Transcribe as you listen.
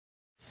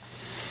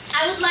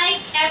I would like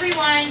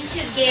everyone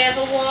to give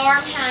a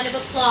warm hand of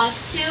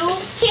applause to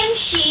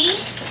Kimsshi,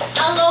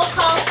 a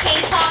local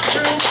K-pop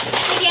group.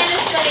 Again,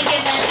 is going to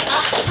give us a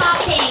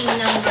popping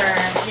number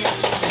this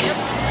evening.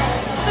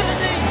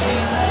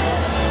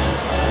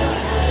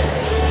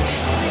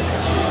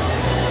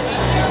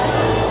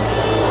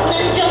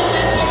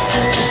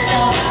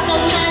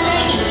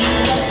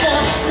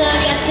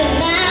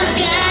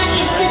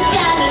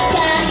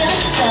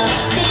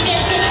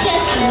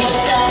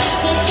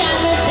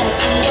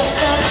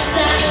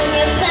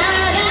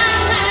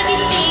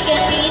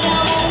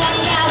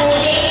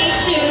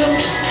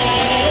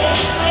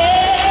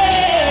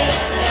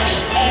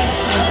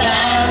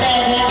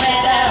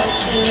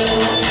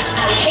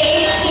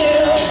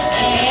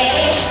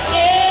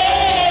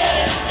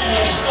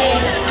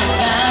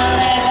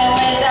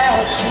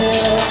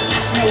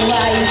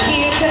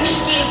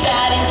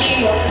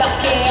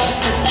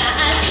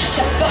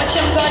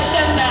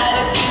 거참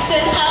말할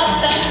끝은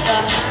없었어.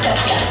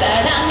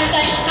 사랑을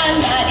단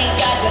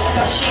한마디가 듣고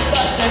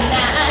싶었어.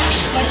 난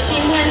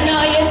무심한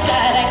너의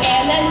사랑에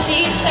난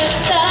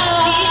지쳤어.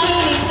 네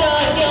눈이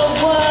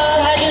떠겨워.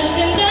 자존심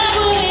다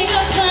버리고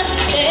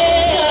쳤네.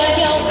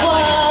 서러워.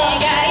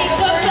 내가 이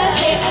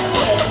꽃밭에 함께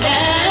난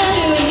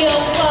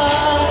두려워.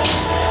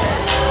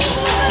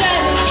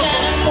 나는 참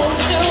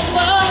무서워.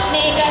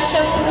 내가 참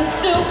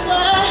무서워.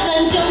 넌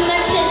좀만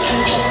칠 수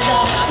없어.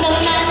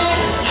 너만은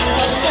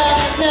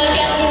너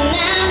같은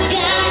남자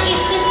이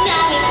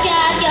세상에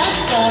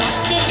가렸어.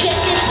 칠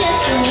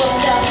수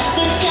없어. 너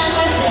참을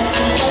셀 수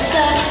없어.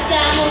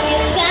 다음에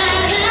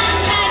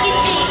사랑하기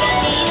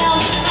시간이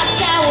너무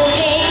아까워.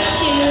 Hate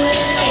you.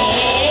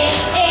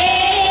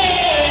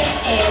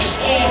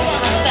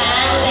 I'm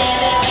fine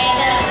living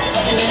without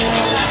you.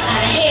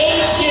 I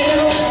hate you.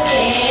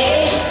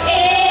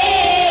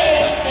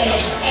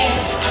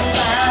 I'm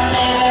fine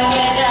living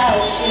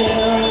without you.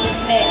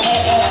 내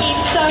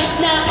입속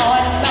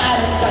나오는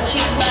말은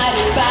거짓말이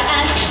반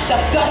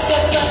섞어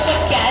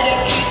가득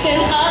끝은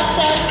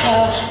없었어.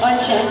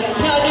 언젠가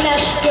너도 난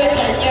끝한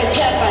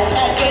여자가 날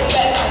그럴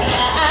거야.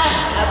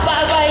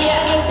 아빠와야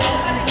누군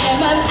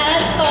내맘 안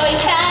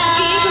보여.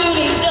 기분이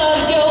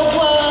떨려워.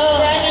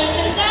 자존심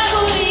다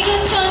버리고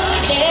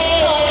쳤는데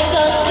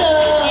없었어.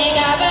 내가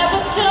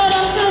바보처럼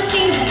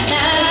소진한 나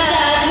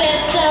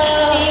됐어.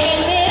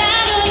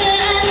 지금이라도는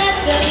안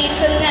났어.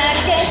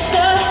 뒤쳐나겠어.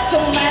 좀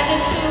맞을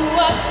수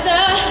없어.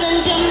 넌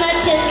좀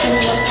맞출 수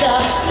없어.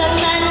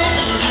 너만은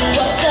이유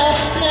없어.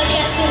 너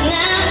같은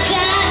남자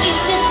이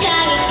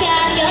세상에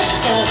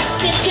가렸어.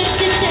 칠 수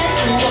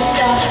없어.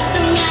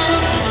 너만은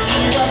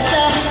이유 없어.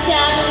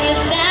 다음에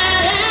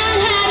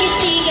사랑하기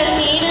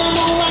시간이 너무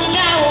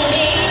아까워.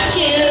 Hate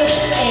you.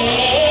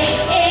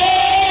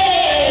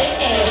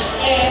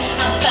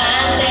 I'm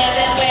fine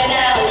living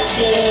without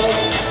you.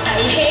 I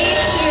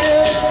hate you.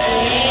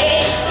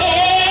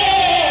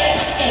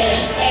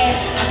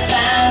 I'm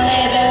fine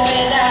living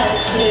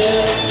without you.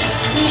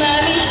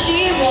 맘이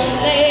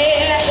시원해.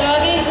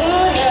 속이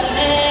후련해.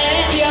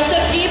 벼서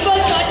깊은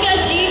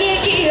것까지 네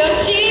기억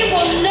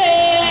지웠네.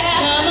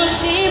 너무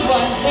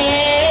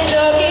시원해.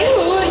 속이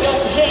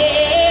후련해.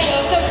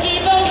 벼서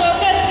깊은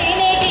것까지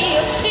내 기억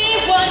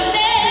지웠네.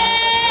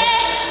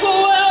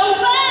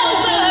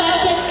 정말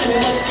살 수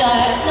없어.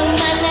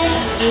 너만은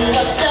이유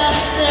없어.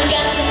 너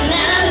같은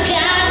남자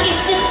이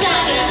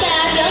세상에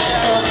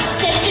가렸어.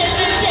 칠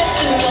수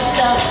없어.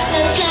 넌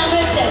잠을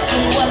셀 수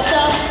없어.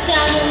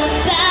 잠을 못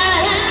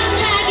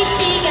사랑하기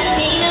시간이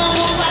너무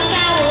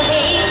아까워.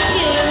 Hate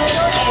you.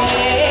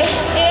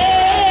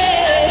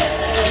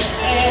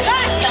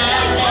 I'm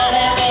fine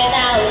living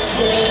without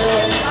you.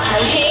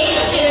 I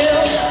hate you.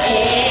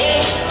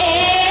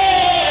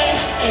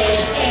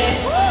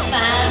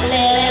 Fine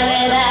living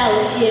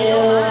without you.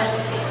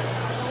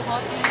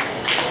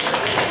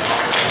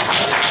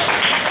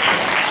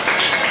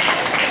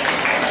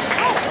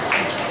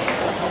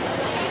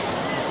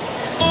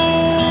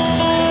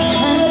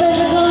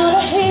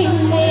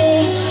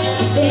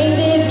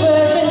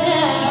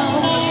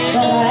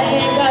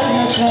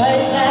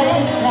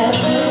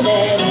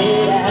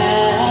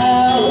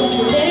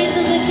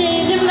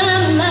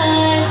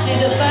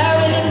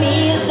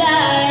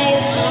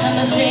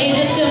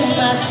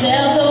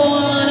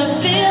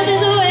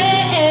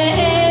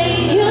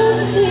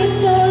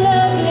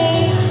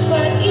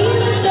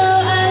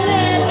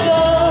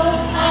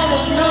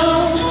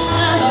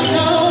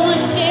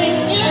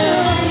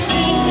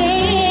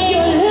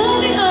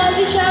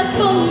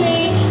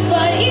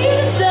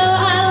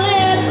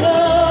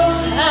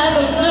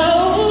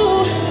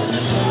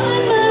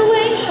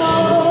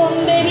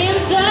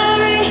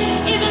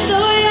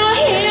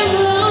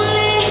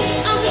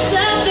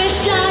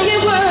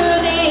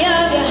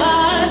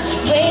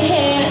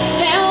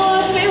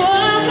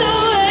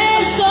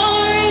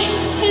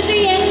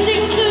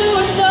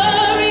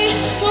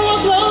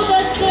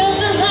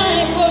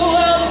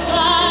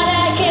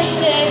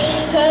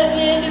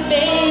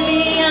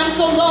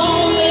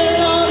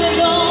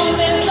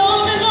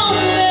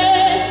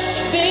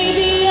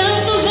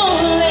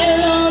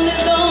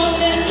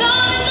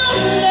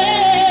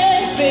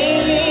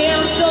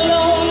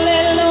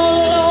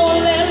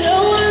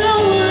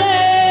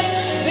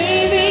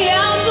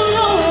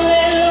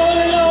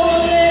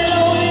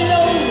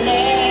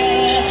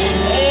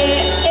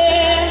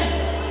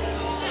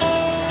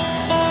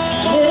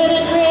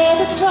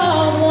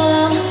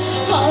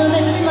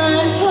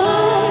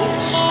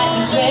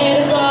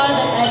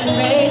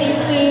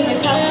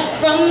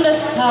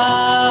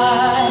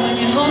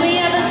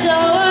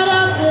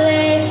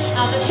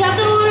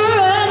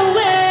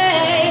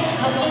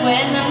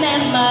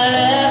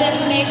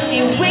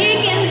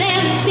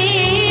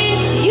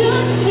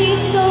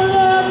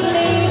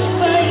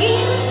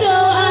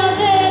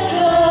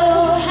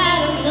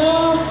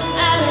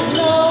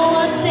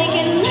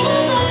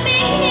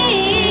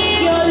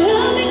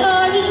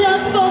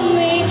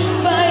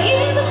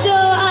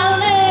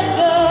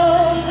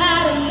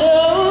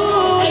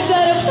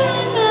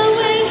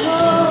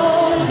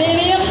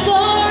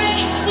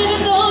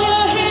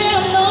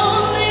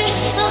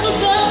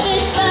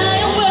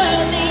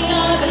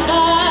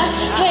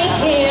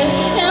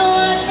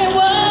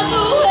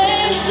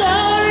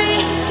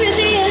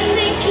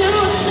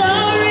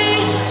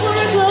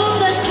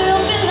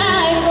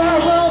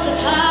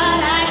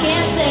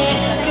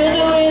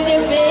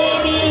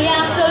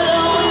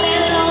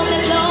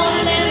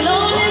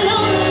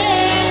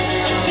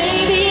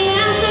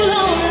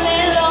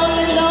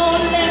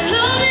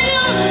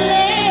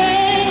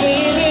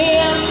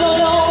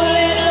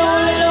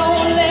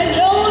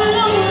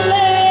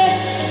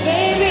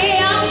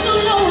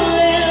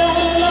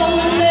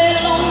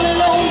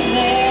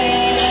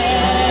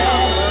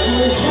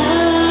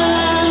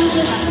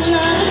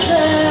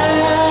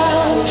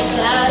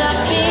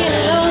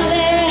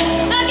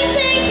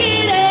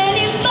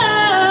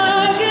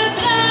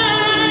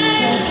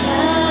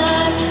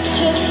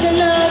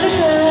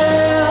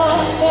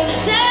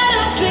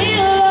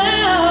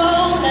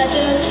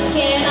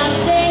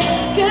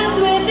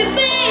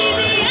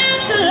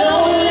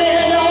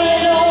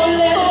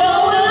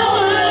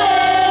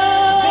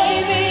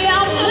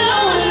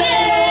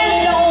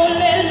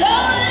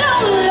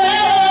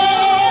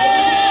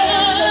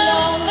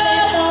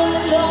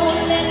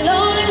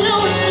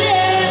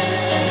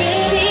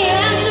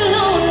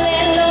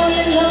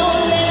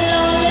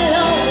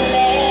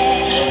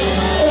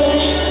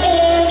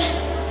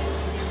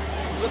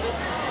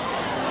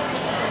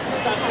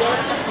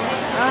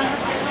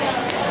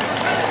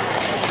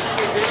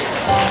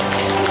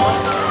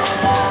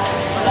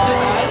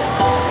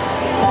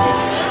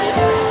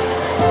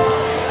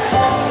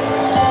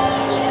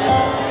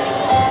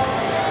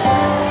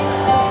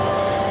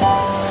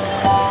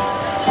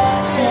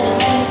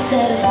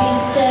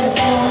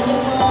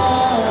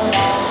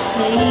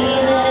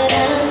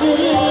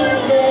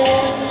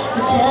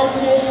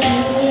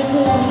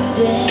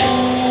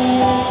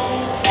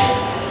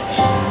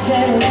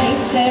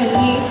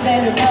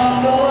 밑에를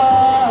번거워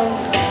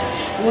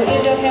뭐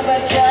일도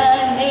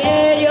해봤자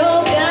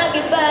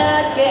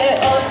내려가기밖에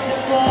없을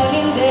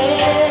뿐인데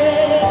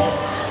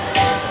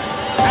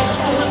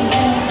무슨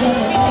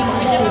인간은 없는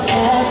대로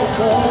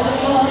사자거져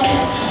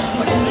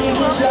그치기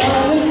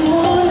전은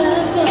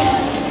몰랐던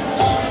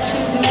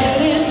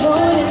친구를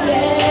보냈네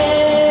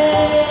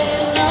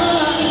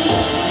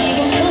지금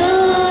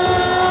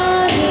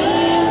넌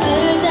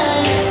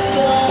힘들다는 건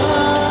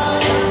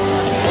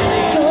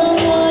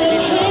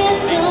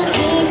노력했던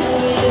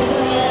친구일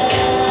뿐이야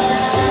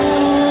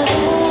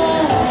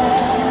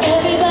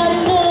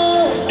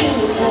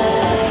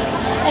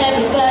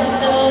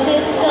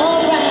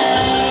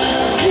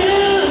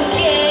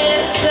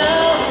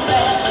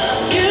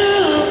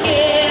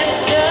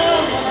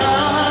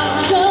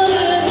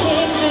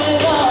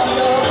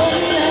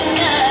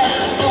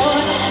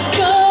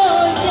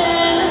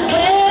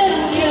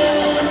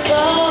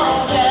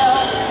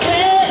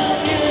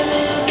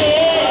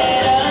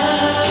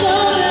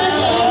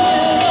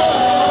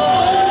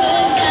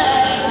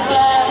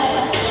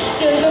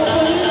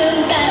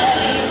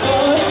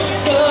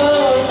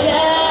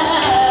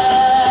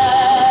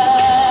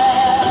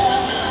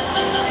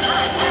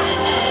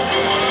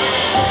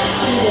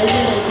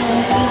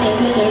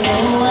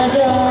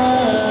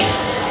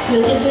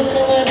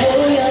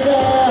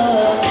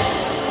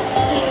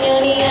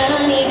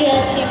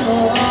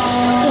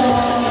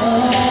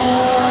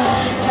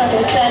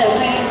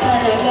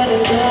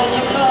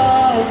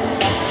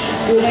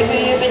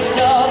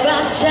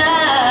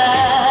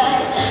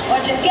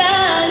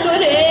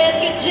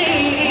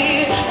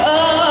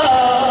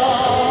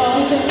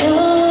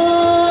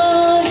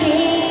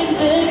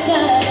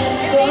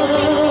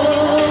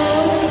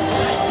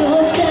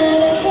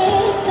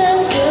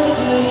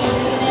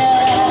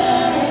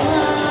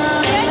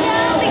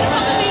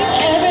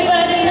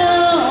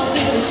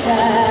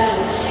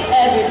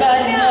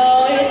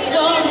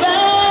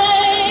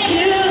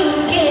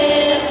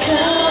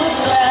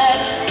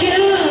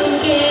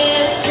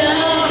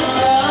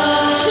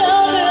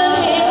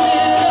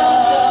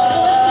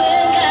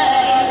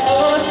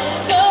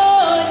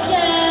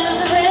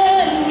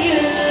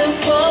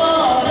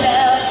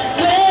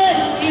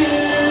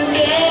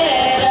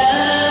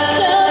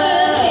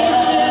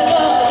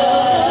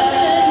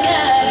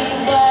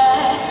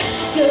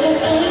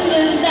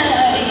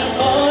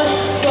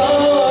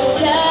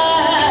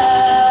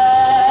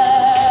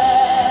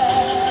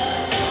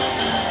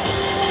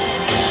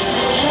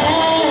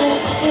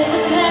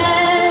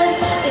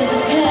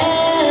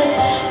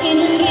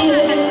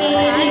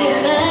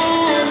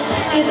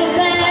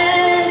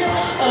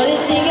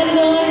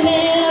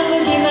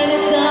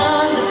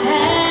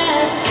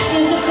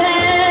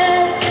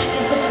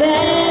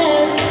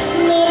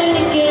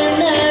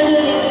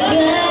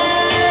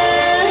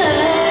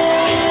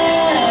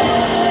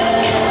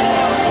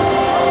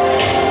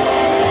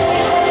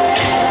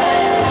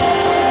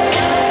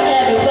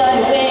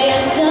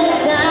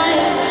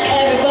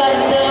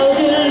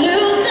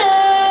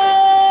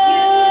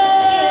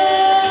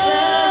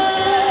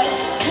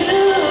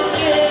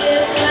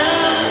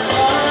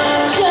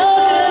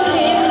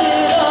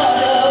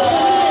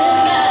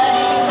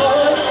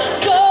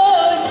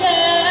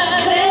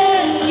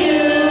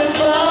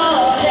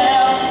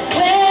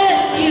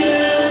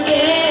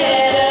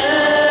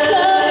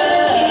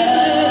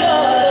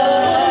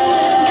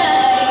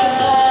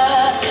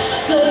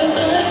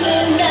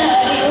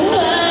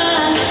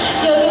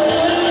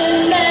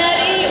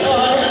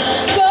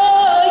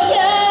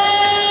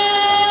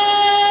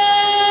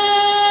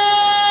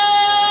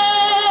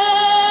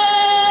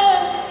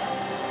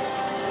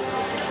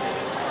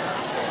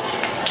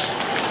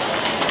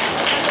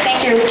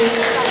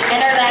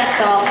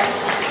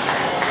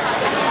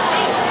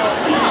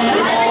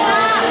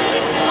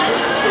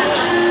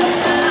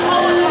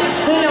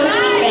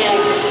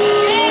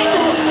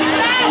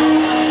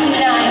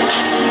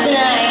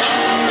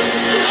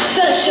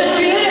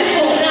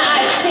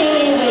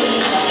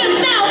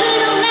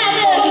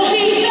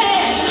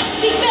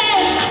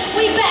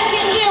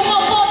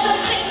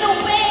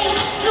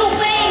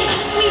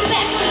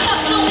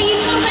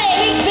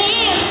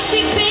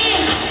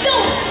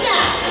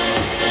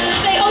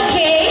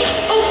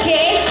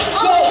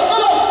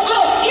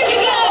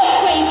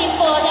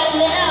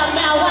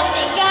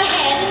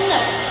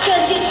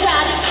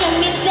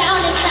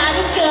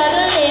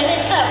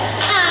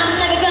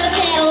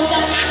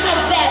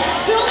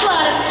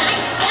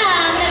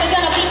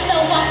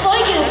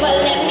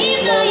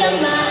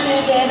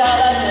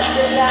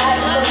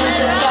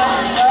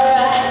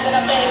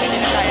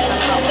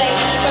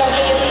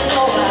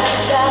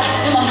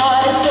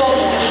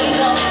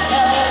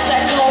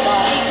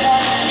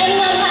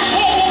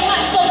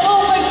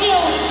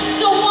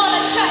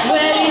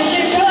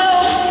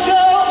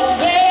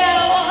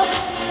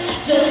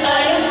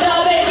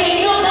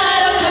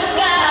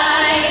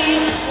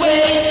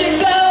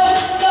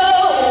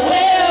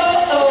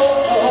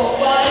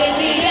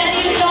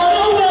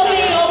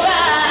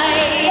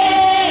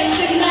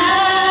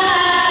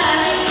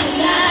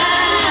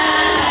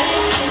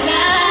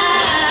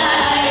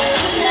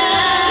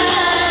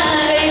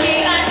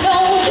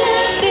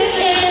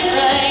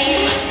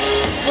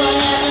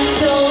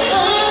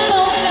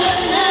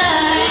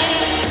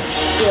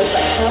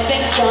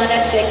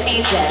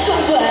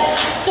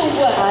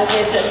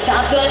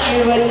I thought you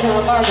would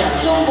come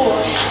around.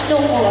 No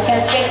more,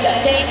 can't take the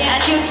pain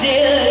and you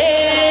deal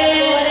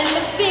it. What in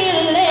the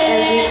feeling?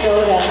 And you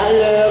know that I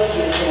love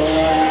you, boy.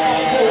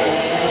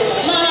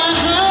 My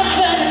heart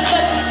burning,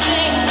 but you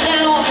sing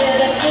now. Feel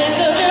the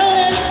taste of your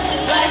lips,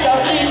 just like a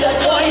blizzard,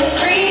 boy, you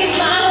freeze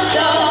my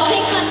soul.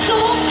 Take my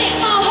soul, take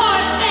my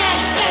heart back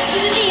to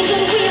the days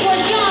when we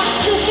were young.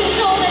 Lose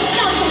control and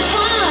sound so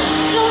fun.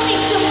 Don't think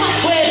too much.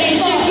 Where did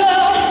you go?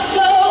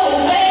 Go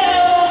away,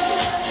 oh.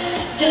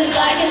 Just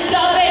like a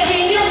star,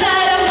 baby, you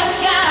light up my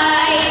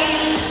sky.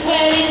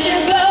 Where did you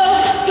go?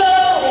 Go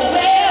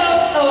away,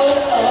 oh,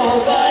 oh, oh.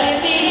 But in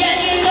the end,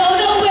 you know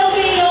that we'll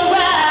be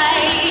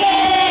alright.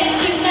 Hey,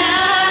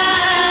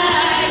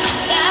 tonight,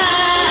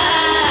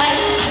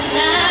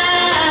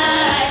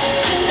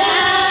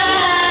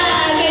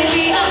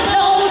 baby, I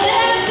know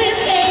that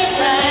this ain't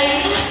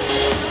right.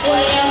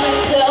 Why am I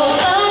so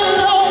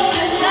alone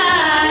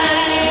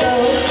tonight?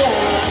 Slow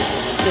down,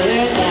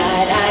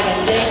 tonight I can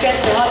take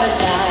another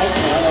night.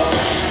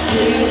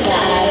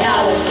 Tonight I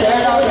will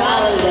turn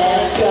around and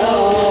let go.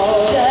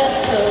 Just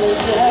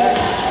close your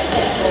eyes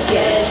and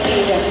forget me.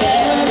 The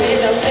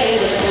memories are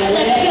fading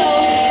away. Let's go,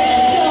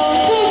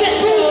 move it,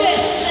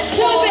 let's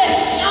move it.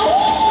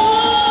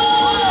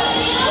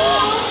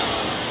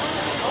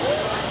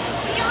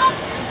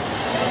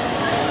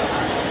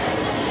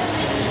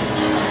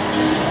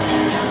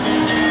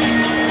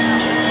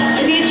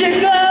 Where did you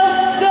go?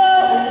 Go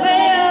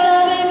away,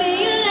 oh. Baby,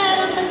 you light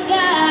up my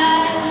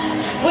sky.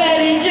 Where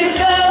did you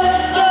go?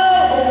 Go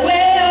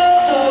away,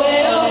 oh, oh,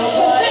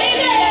 oh.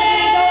 Baby,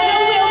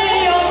 we'll be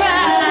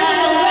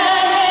alright.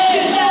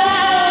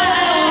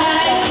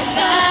 Tonight,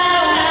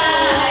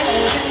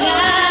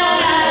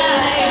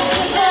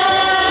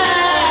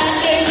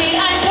 baby,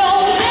 I know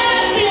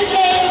that this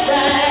ain't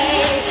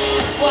right.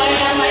 Why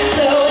am I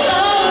so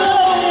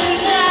alone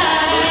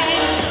tonight?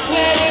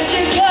 Where did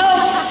you go?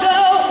 Go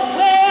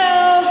away,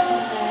 oh.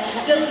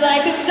 Just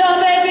like a star,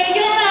 baby,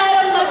 you light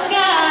up my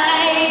sky.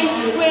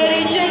 Where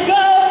did you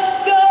go?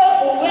 Go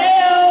away,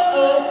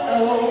 oh, oh,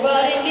 oh.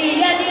 But in the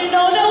end, you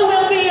know that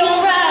we'll be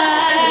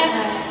alright.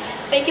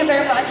 Thank you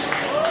very much.